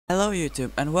Hello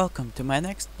YouTube and welcome to my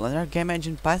next Blender Game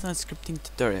Engine Python scripting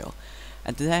tutorial.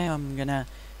 And today I'm gonna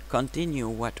continue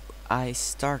what I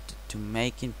started to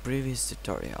make in previous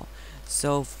tutorial.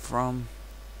 So from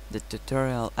the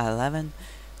tutorial 11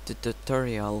 to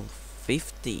tutorial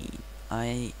 15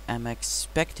 I am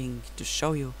expecting to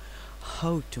show you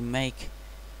how to make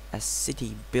a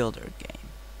city builder game,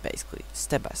 basically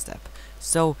step by step.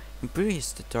 So in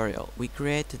previous tutorial we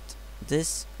created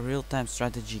this real-time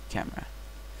strategy camera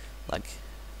like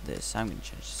this. I'm gonna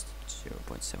change this to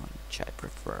 0.7, which I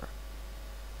prefer.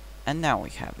 And now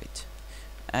we have it.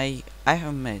 I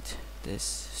have made this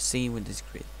scene with this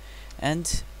grid,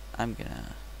 and I'm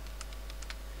gonna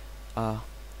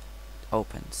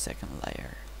open second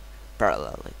layer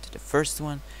parallelly to the first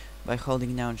one by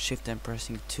holding down Shift and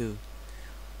pressing 2.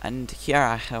 And here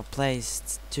I have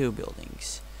placed two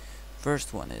buildings.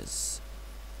 First one is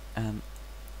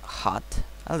hut,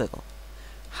 a little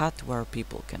hut where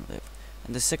people can live,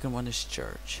 and the second one is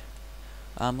church.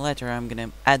 Later I'm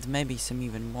gonna add maybe some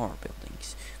even more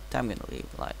buildings, but I'm gonna leave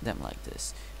them like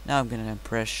this. Now I'm gonna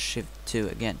press Shift 2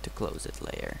 again to close that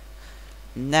layer.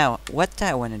 Now what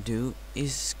I wanna do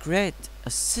is create a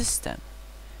system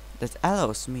that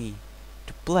allows me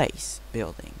to place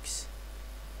buildings.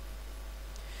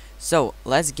 So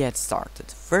let's get started.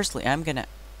 Firstly, I'm gonna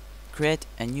create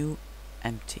a new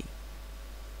empty,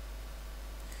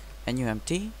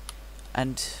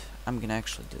 and I'm gonna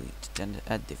actually delete it and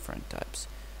add different types.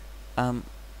 I'm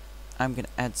gonna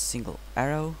add single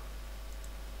arrow,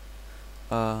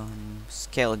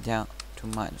 scale it down to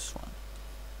 -1.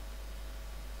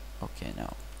 Okay,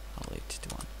 now I'll leave it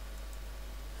to 1.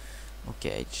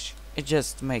 Okay, it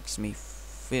just makes me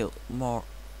feel more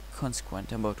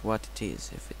consequent about what it is.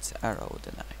 If it's arrow,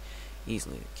 then I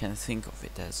easily can think of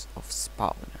it as of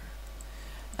spawner.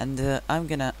 And I'm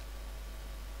gonna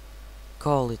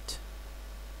call it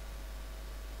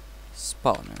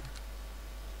spawner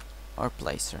or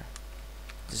placer.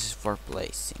 This is for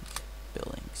placing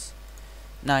buildings.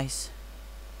 Nice.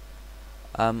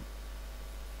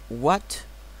 What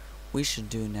we should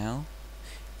do now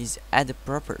is add a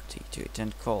property to it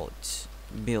and call it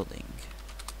building.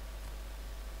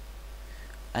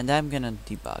 And I'm gonna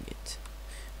debug it.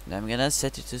 And I'm gonna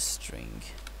set it to string,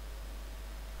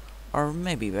 or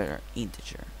maybe better,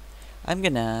 integer. I'm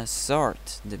gonna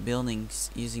sort the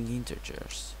buildings using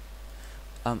integers.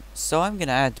 So I'm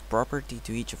gonna add property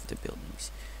to each of the buildings.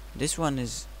 This one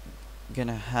is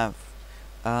gonna have,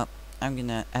 I'm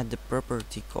gonna add the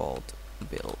property called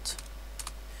build.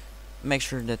 Make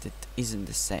sure that it isn't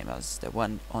the same as the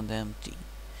one on the empty.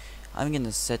 I'm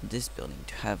gonna set this building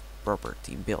to have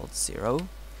property build 0,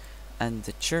 and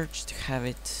the church to have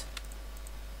it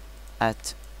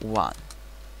at 1.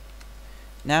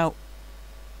 Now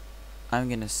I'm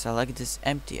gonna select this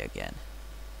empty again,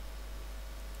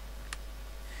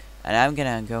 and I'm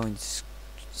gonna go in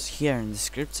here in the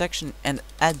script section and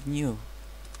add new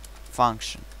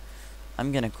function.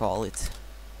 I'm gonna call it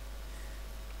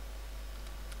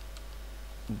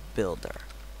builder.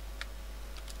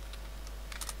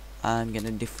 I'm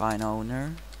gonna define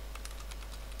owner,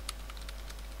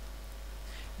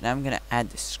 and I'm gonna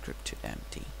add the script to the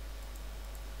empty.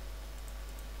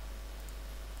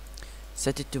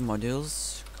 Set it to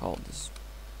modules, call this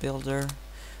builder,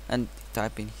 and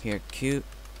type in here cube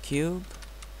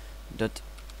dot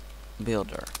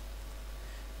builder.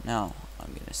 Now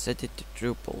I'm gonna set it to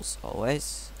truples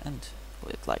always and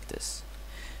put it like this.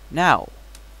 Now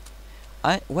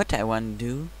what I want to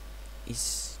do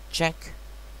is check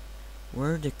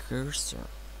where the cursor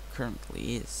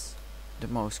currently is, the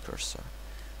mouse cursor.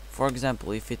 For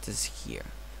example, if it is here,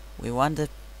 we want the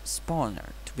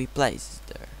spawner to be placed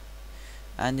there.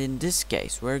 And in this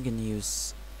case we're gonna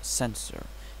use sensor,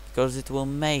 because it will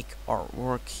make our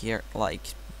work here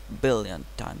like billion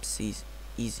times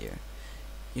easier.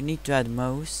 You need to add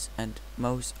mouse and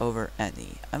mouse over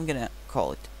any. I'm gonna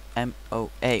call it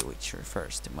MOA, which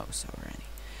refers to mouse over any.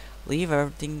 Leave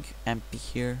everything empty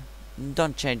here.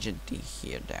 Don't change it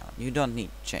here down. You don't need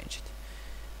to change it.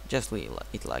 Just leave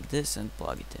it like this and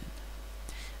plug it in.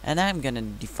 And I'm gonna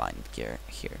define it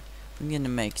here. I'm gonna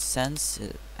make sense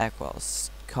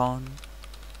equals con.sensors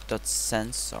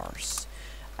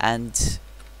and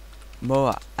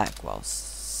MOA equals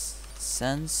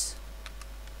sense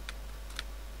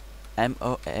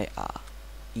MOA.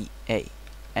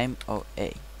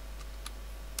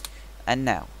 And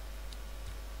now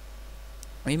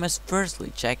we must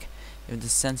firstly check if the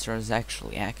sensor is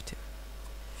actually active.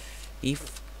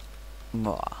 If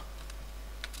MOA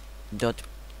dot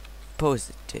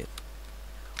positive,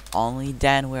 only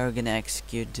then we're gonna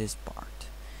execute this part.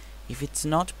 If it's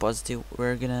not positive,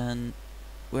 we're gonna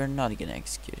we're not gonna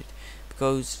execute it,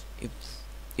 because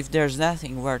if there's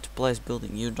nothing where to place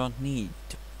building, you don't need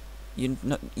to,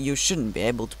 you shouldn't be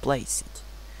able to place it.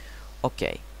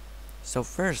 Okay, so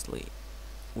firstly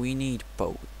we need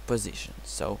position.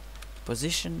 So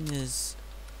position is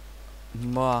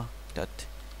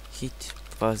ma.hit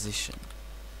position.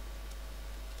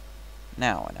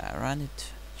 Now when I run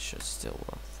it, it should still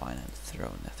work fine and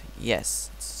throw nothing. Yes,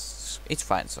 it's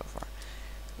fine so far.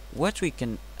 What we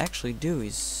can actually do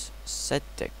is set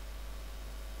the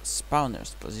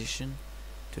spawner's position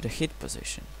to the hit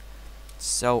position.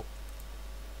 So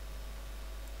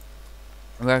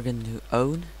we're going to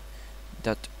own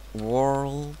dot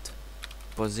world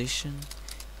position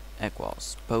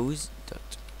equals pose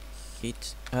dot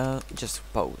hit just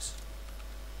pose.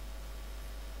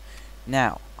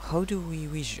 Now how do we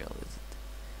visualize it?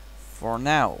 For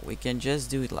now we can just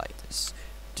do it like this.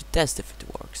 To test if it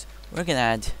works, we're gonna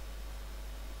add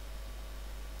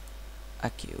a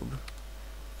cube.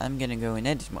 I'm gonna go in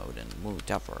edit mode and move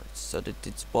it upwards so that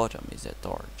its bottom is at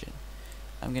origin.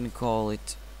 I'm gonna call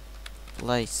it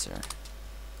placer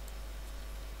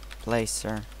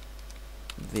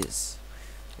vis,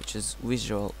 which is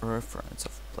visual reference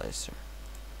of placer.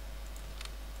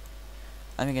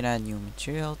 I'm gonna add new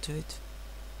material to it,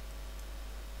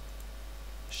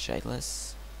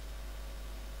 shadeless,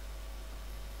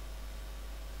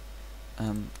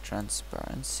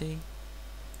 transparency,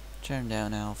 turn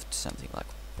down elf to something like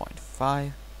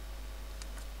 0.5,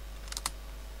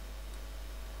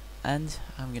 and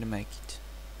I'm gonna make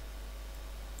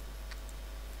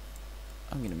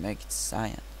it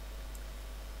cyan.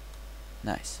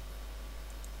 Nice.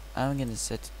 I'm gonna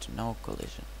set it to no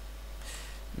collision.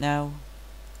 Now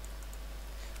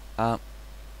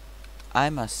I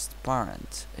must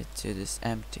parent it to this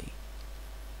empty.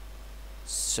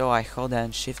 So I hold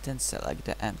down shift and select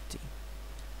the empty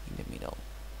in the middle,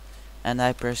 and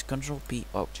I press Ctrl P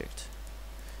object.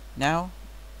 Now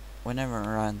whenever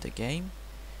I run the game,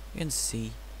 you can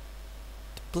see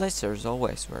the placer is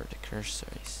always where the cursor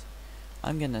is.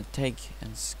 I'm gonna take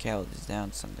and scale this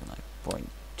down something like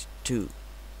 0.2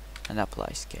 and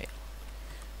apply scale.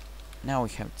 Now we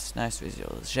have this nice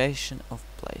visualization of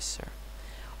placer.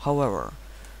 However,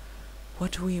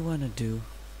 what we wanna do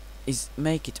is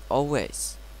make it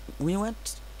always.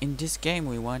 In this game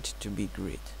we want it to be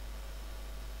grid.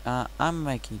 I'm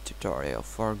making a tutorial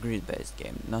for a grid-based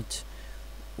game.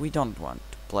 We don't want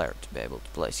the player to be able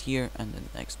to place here and then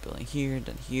next building here,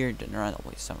 then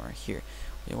randomly somewhere here.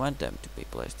 We want them to be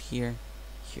placed here,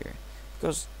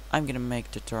 because I'm gonna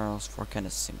make tutorials for kind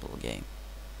of simple game.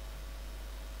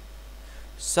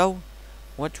 So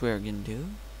what we're gonna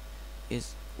do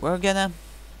is we're gonna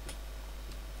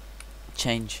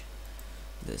change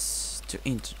this to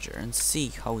integer and see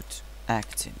how it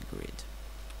acts in grid.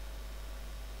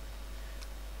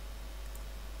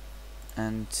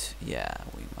 And yeah,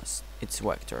 it's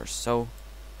vectors, so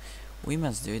we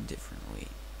must do it differently.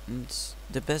 And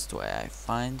the best way I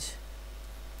find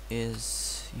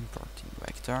is importing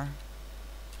vector,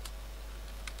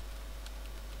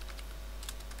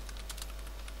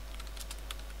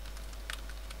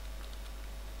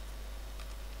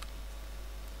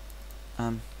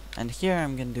 and here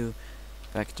I'm gonna do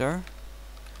vector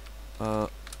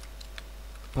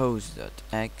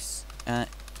pose.x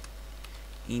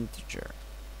integer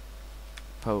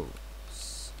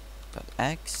pose.x,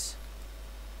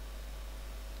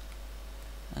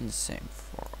 and the same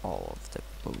for all of the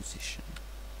position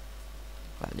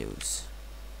values.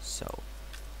 So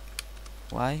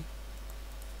y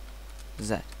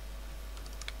z.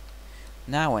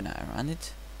 Now when I run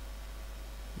it,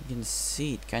 you can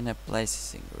see it kind of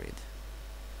places in grid.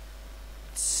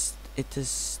 It is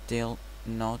still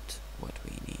not what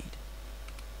we need.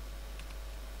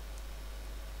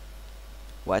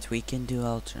 What we can do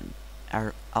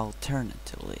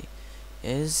alternatively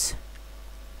is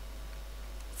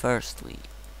firstly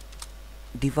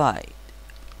divide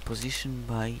position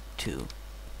by 2,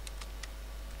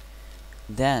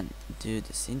 then do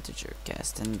this integer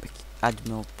cast and add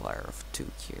multiplier of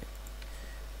 2 here.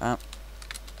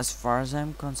 As far as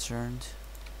I'm concerned,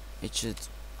 it should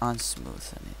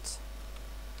unsmoothen it,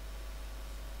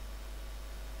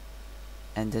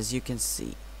 and as you can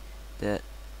see, the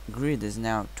grid is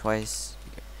now twice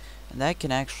bigger. And I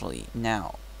can actually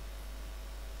now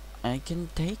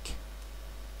take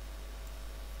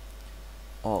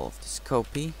all of this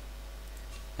copy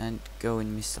and go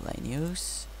in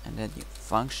miscellaneous and add new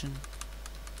function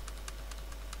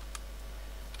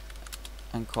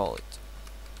and call it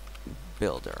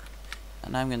builder,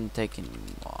 and I'm gonna take in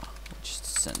which is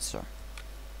the sensor,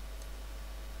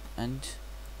 and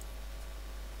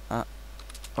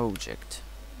object.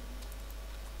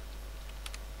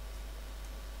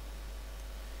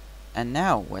 And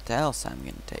now what else I'm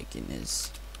gonna take in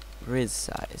is grid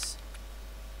size.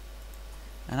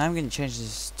 And I'm gonna change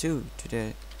this to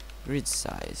the grid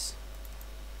size.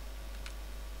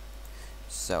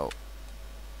 So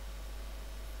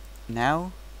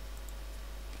now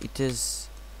it is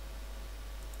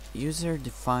user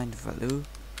defined value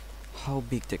how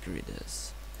big the grid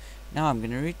is. Now I'm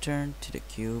gonna return to the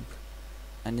cube,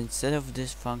 and instead of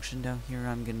this function down here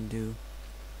I'm gonna do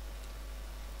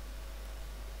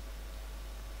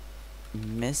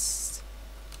miss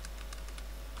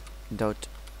dot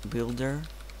builder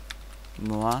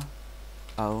moi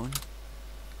own,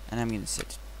 and I'm gonna set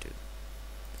it to 2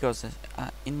 because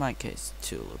in my case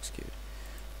 2 looks good.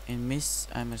 In miss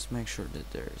I must make sure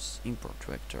that there's import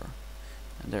vector,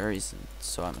 and there isn't,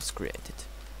 so I must create it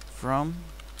from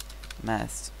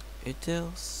math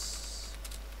utils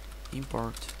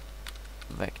import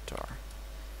vector.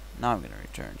 Now I'm gonna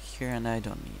return here, and I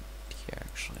don't need here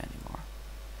actually anymore.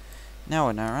 Now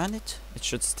when I run it, it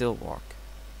should still work,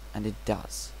 and it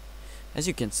does. As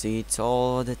you can see, it's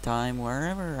all the time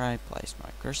wherever I place my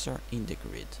cursor in the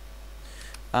grid.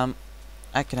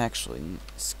 I can actually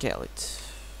scale it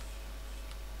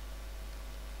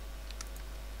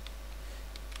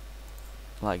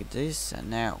like this, and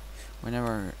now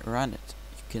whenever I run it,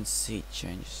 you can see it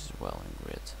changes as well in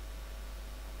grid.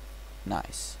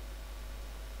 Nice.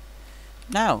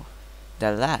 Now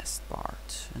the last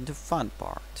part and the fun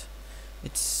part,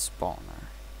 it's spawner,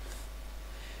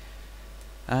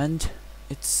 and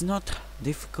it's not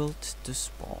difficult to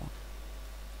spawn.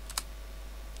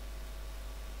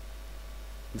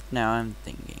 But now I'm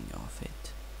thinking of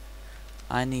it.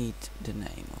 I need the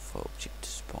name of object to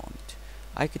spawn it.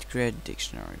 I could create a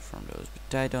dictionary from those,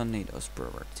 but I don't need those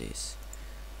properties.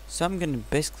 So I'm gonna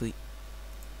basically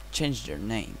change their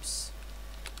names.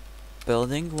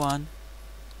 Building 1.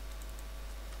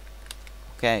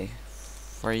 Okay,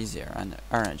 for easier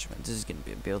arrangement, this is gonna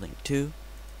be building 2,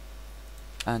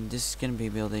 and this is gonna be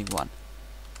building 1.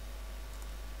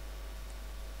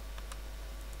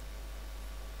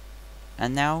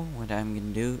 And now what I'm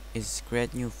gonna do is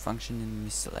create new function in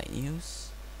miscellaneous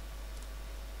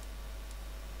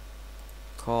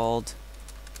called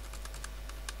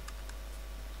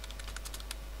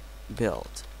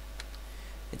build.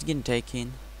 It's gonna take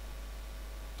in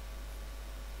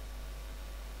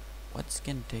what's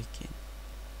gonna take in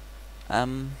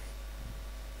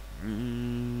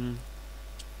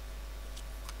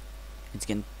it's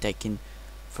gonna take in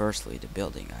firstly the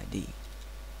building ID.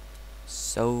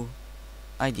 So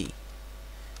ID.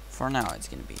 For now it's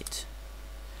gonna be it.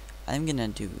 I'm gonna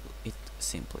do it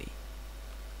simply.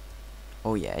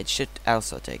 Oh yeah, it should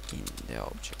also take in the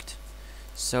object.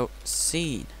 So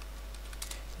scene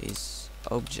is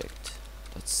object.scene.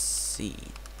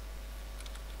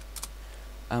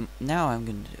 Now I'm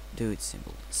gonna do it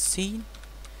simple. Scene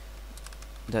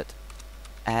dot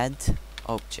add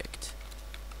object.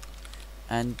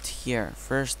 And here,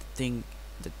 first thing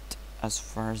that, as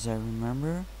far as I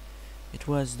remember, it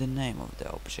was the name of the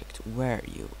object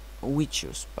which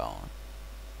you spawn.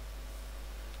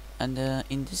 And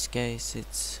in this case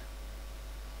it's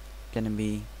gonna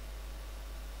be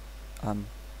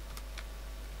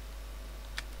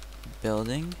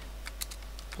building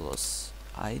plus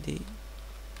ID.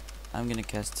 I'm gonna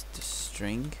cast the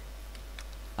string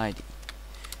ID.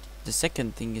 The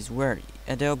second thing is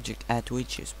the object at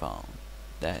which you spawn,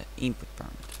 the input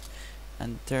parameter.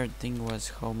 And third thing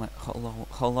was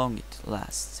how long it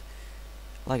lasts.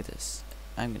 Like this.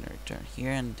 I'm gonna return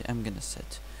here, and I'm gonna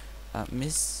set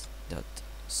miss dot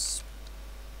spawn.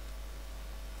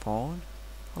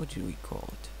 How do we call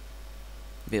it?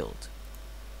 Build.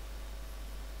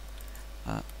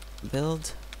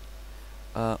 Build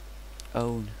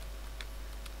own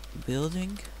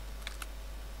building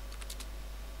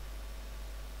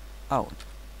own.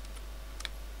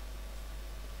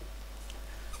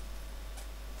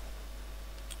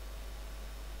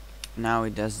 Now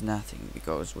it does nothing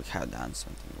because we have done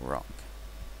something wrong.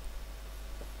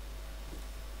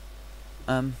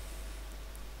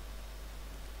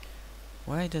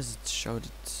 Why does it show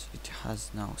that it has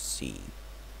now scene?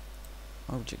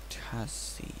 Object has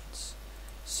scenes.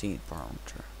 Scene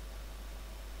parameter.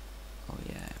 Oh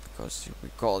yeah, because we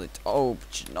called it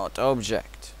not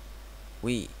object.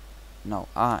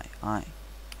 I.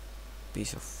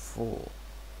 Piece of fool.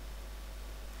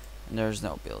 And there's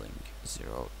no building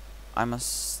 0. I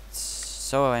must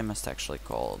actually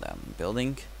call them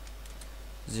building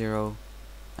 0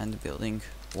 and building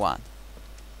 1.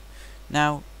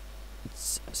 Now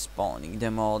it's spawning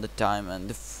them all the time, and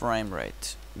the frame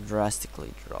rate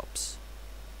drastically drops,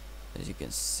 as you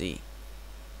can see.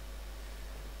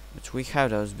 But we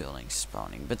have those buildings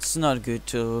spawning, but it's not good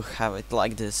to have it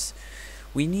like this.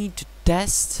 We need to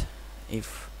test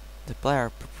if the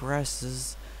player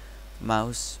presses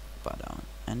mouse button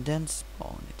and then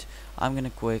spawn it. I'm gonna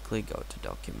quickly go to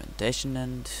documentation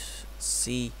and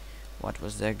see what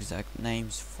was the exact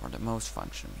names for the mouse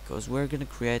function, because we're gonna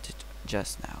create it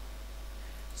just now.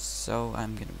 So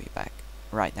I'm gonna be back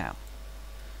right now.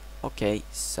 Okay,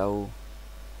 so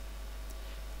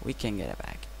we can get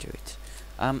back to it.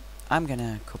 I'm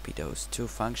gonna copy those two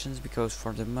functions because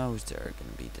for the mouse they're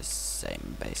gonna be the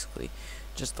same basically,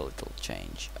 just a little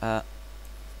change.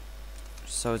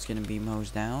 So it's gonna be mouse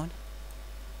down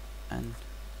and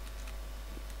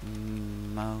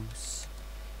mouse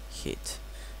hit.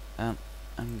 I'm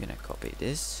gonna copy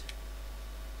this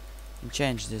and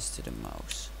change this to the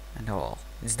mouse, and all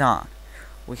it's done.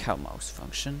 We have mouse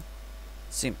function.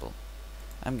 Simple.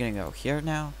 I'm gonna go here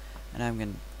now and I'm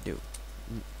gonna do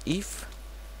if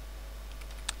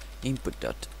input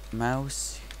dot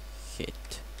mouse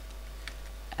hit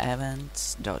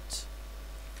events dot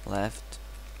left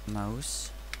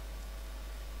mouse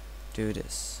do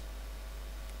this,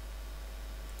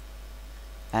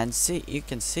 and see, you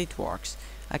can see it works.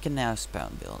 I can now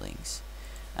spawn buildings,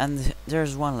 and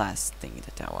there's one last thing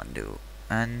that I want to do.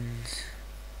 And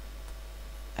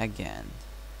again,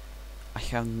 I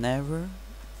have never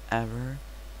ever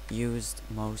used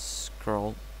mouse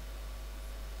scroll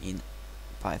in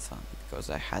Python because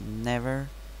I had never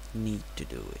need to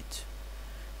do it.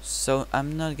 So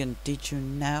I'm not gonna teach you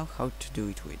now how to do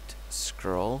it with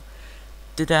scroll.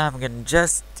 Today I'm gonna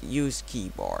just use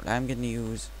keyboard. I'm gonna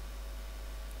use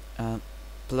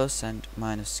plus and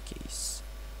minus keys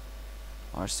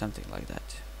or something like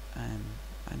that.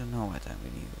 I don't know what I'm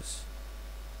gonna use.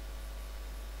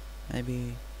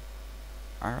 Maybe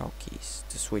arrow keys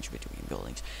to switch between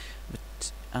buildings.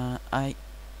 But I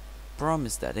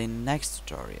promise that in next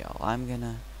tutorial I'm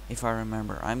gonna, if I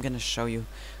remember, I'm gonna show you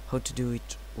how to do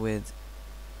it with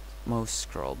mouse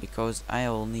scroll, because I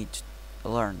will need to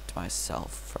learn it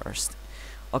myself first.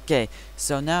 Okay,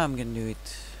 so now I'm gonna do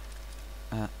it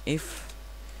if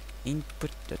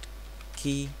input dot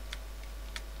key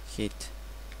hit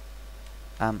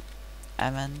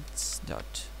events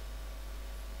dot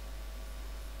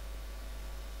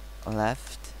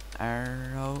left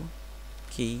arrow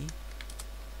key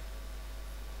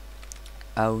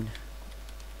own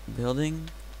building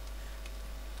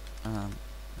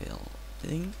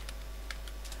building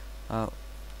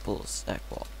plus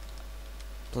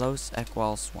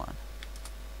equals 1.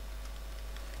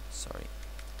 Sorry.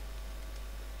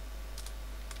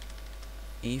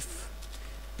 If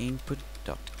input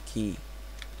dot key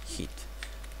hit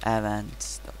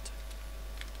events dot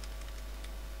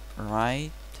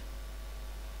right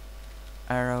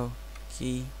arrow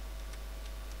key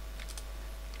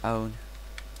own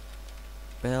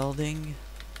building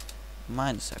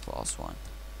minus equals 1.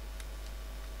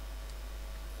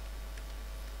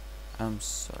 I'm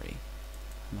sorry,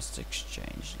 I must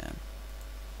exchange them.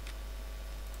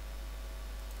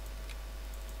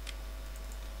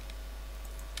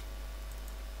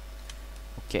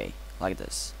 Okay, like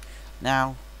this.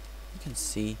 Now you can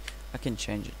see I can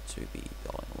change it to be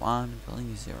building 1,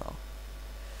 building 0.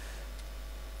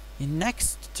 In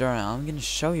next tutorial I'm gonna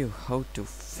show you how to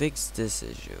fix this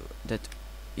issue, that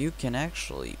you can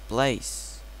actually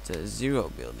place the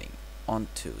 0 building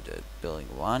onto the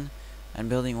building 1 and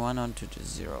building 1 onto the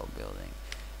 0 building,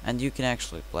 and you can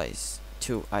actually place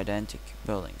two identical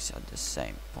buildings at the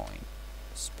same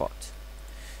spot.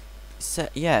 So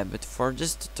yeah, but for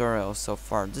this tutorial so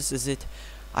far, this is it.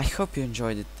 I hope you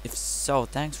enjoyed it. If so,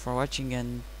 thanks for watching,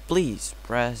 and please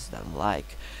press that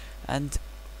like, and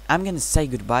I'm gonna say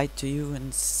goodbye to you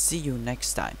and see you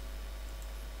next time.